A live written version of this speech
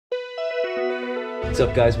What's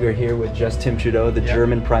up guys, we're here with Justin Trudeau, the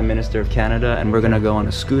German Prime Minister of Canada, and we're gonna go on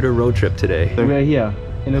a scooter road trip today. We're here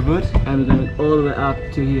in Ubud and then all the way up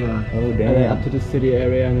to here. Oh damn. And then up to the city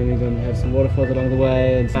area, and then we're gonna have some waterfalls along the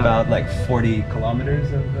way. And About like 40 kilometers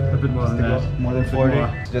of a bit more than that. More than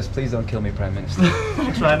 40? Just please don't kill me, Prime Minister.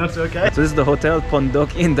 Try not to, okay? So this is the Hotel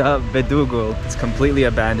Pondok Indah Bedugul. It's completely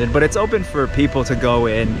abandoned, but it's open for people to go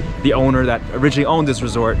in. The owner that originally owned this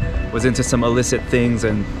resort was into some illicit things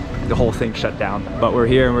and the whole thing shut down. But we're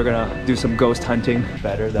here and we're gonna do some ghost hunting.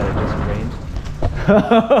 Better that it just rained.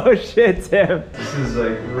 Oh shit, Tim. This is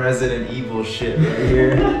like Resident Evil shit right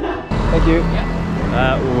here. Thank you. Yeah.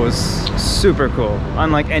 That was super cool.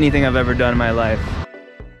 Unlike anything I've ever done in my life.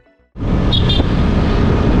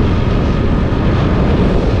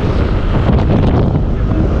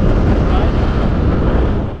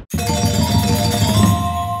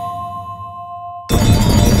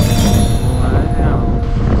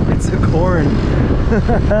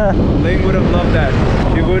 Ling would have loved that.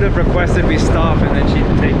 She would have requested we stop and then she'd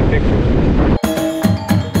take a picture.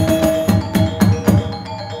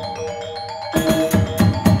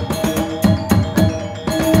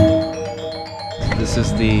 This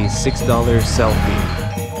is the $6 selfie.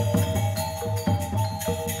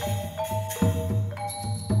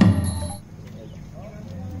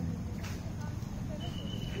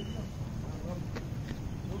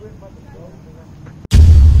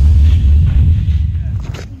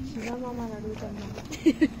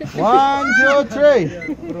 One, two, three.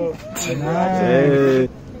 Hey.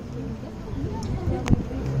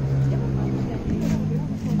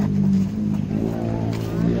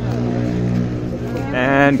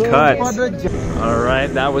 And cut.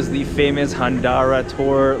 Alright, that was the famous Handara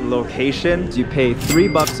tour location. You pay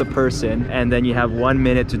 $3 a person and then you have 1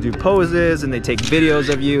 minute to do poses and they take videos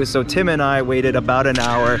of you. So Tim and I waited about an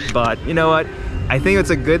hour, but you know what? I think it's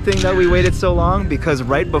a good thing that we waited so long because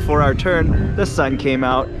right before our turn, the sun came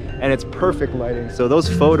out and it's perfect lighting. So those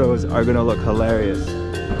photos are gonna look hilarious.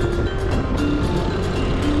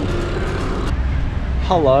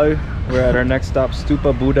 Hello, we're at our next stop,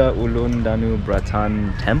 Stupa Buddha ULUN DANU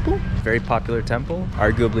BERATAN temple. Very popular temple,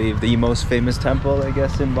 arguably the most famous temple, I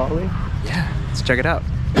guess, in Bali. Yeah, let's check it out.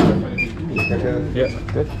 Yeah,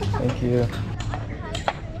 good, thank you.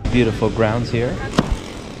 Beautiful grounds here.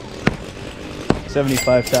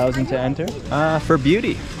 75,000 to enter. For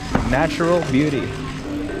beauty, natural beauty.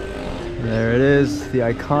 There it is, the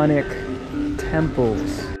iconic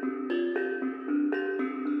temples.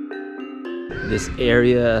 This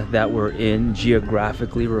area that we're in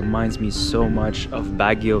geographically reminds me so much of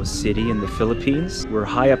Baguio City in the Philippines. We're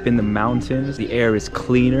high up in the mountains. The air is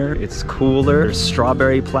cleaner, it's cooler. There's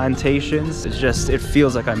strawberry plantations. It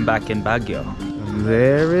feels like I'm back in Baguio. And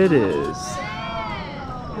there it is.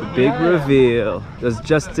 The big reveal. Does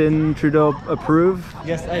Justin Trudeau approve?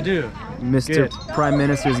 Yes, I do. Mr. Good. Prime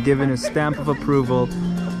Minister's given his stamp of approval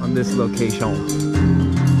on this location.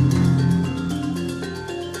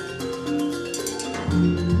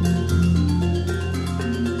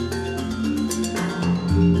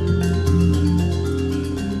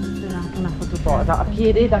 Una fotoposa a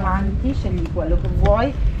piede davanti, scegli quello che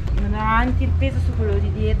vuoi, davanti il peso su quello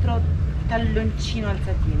di dietro, talloncino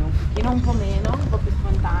alzatino, un po' meno, un po' più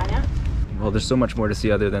spontanea. Well, there's so much more to see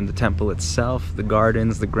other than the temple itself, the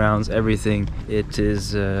gardens, the grounds, everything. It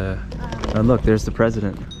is, oh look, there's the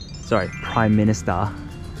president. Sorry, Prime Minister.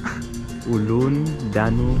 ULUN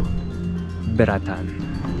DANU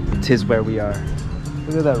BERATAN. Tis where we are.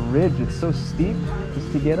 Look at that ridge, it's so steep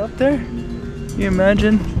just to get up there. Can you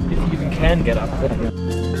imagine? If you even can get up there.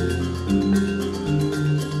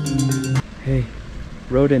 Hey,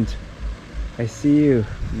 rodent, I see you.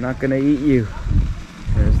 I'm not gonna eat you.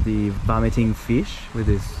 There's the vomiting fish with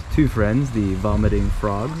his two friends, the vomiting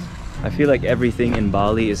frogs. I feel like everything in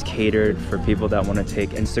Bali is catered for people that want to take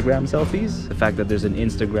Instagram selfies. The fact that there's an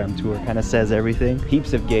Instagram tour kind of says everything.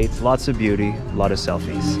 Heaps of gates, lots of beauty, a lot of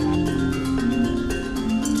selfies.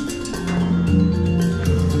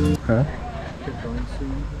 Huh?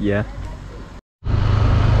 Yeah.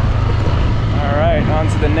 Alright, on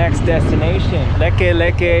to the next destination.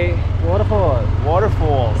 Leke Waterfall.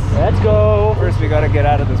 Waterfalls. Let's go! First we gotta get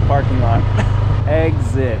out of this parking lot.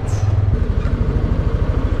 Exit.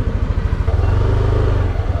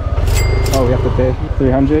 Oh, we have to pay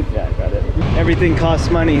 300? Yeah, I got it. Everything costs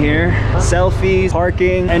money here. Selfies,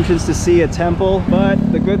 parking, entrance to see a temple. But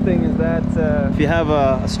the good thing is that if you have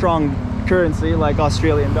a strong currency like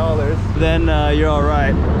Australian dollars, then you're all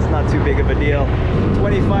right. It's not too big of a deal.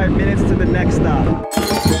 25 minutes to the next stop.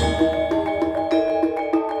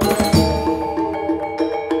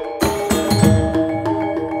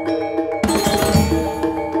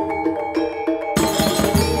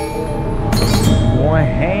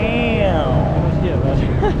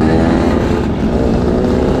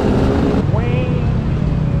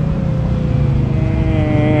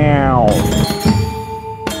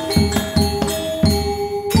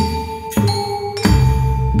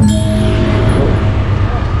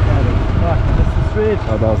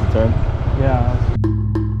 Oh, that was the turn? Yeah.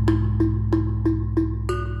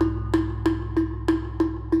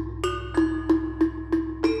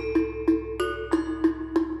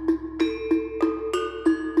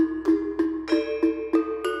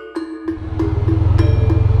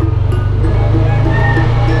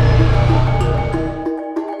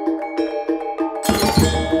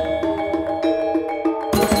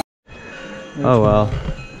 Oh well.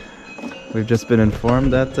 We've just been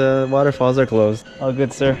informed that the waterfalls are closed. All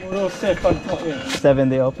good, sir. 7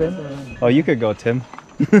 they open? Oh, you could go, Tim.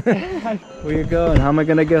 Where you going? How am I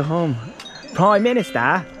gonna get home? Prime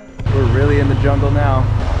Minister! We're really in the jungle now.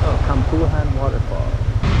 Oh, CAMPUHAN waterfall.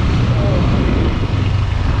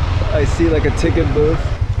 I see like a ticket booth.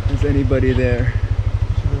 Is anybody there?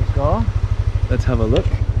 Let's go. Let's have a look.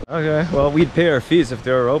 Okay, well, we'd pay our fees if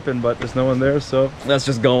they were open, but there's no one there, so let's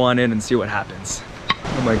just go on in and see what happens.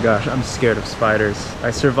 Oh my gosh, I'm scared of spiders.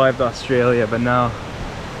 I survived Australia, but now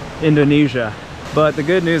Indonesia. But the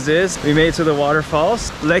good news is we made it to the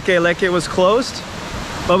waterfalls. Leke was closed,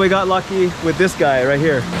 but we got lucky with this guy right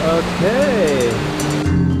here. Okay.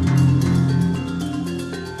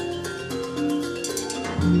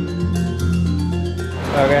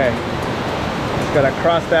 Okay, just gotta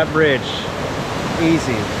cross that bridge.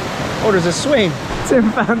 Easy. Oh, there's a swing.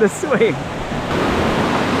 Tim found a swing.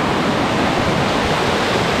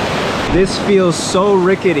 This feels so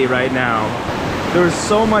rickety right now. There's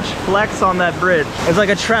so much flex on that bridge. It's like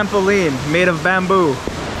a trampoline made of bamboo.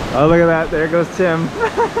 Oh, look at that. There goes Tim.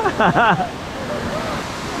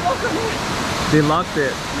 They locked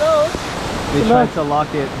it. No. They tried to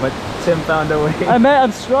lock it, but Tim found a way.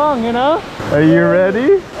 I'm strong, you know? Are you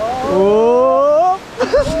ready? Oh!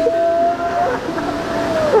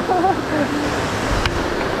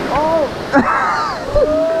 Oh!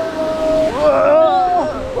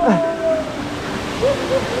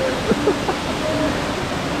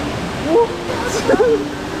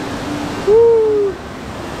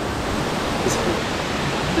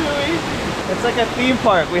 It's like a theme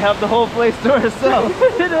park. We have the whole place to ourselves.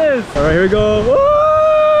 It is. All right, here we go. Woo!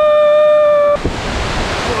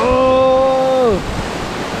 Oh!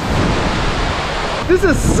 This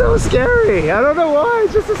is so scary. I don't know why.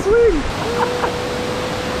 It's just a swing.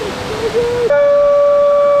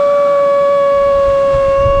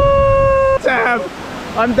 Tam!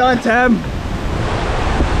 I'm done, Tam.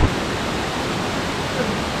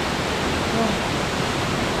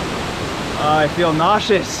 I feel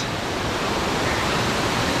nauseous.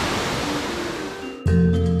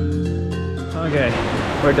 Okay,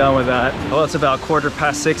 we're done with that. Well, it's about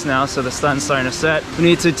 6:15 now, so the sun's starting to set. We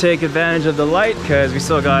need to take advantage of the light because we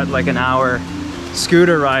still got like an hour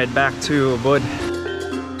scooter ride back to Ubud.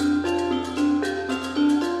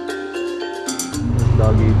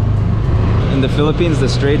 Doggy. In the Philippines, the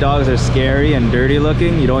stray dogs are scary and dirty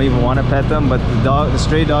looking. You don't even want to pet them, but the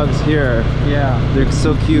stray dogs here, yeah, they're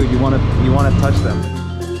so cute. You want to touch them.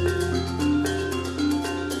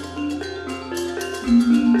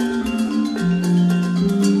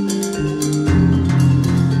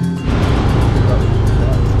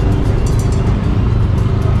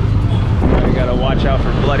 You gotta watch out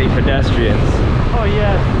for bloody pedestrians. Oh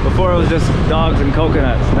yeah. Before it was just dogs and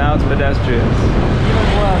coconuts. Now it's pedestrians.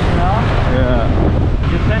 Even worse, you know? Yeah.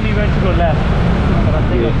 Just tell me where to go left.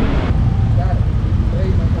 Do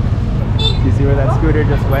you see where that scooter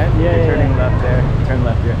just went? Yeah, You're turning left there. Turn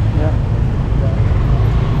left here. Yeah.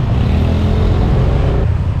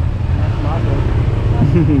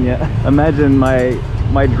 Yeah. Imagine my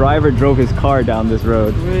driver drove his car down this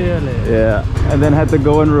road. Really? Yeah. And then had to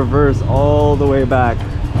go in reverse all the way back.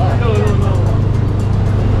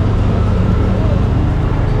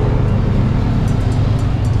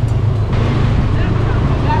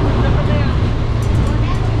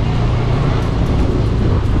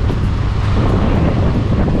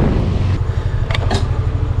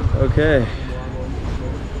 Okay.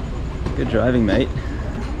 Good driving, mate.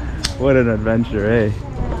 What an adventure, eh?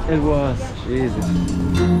 It was. Jesus.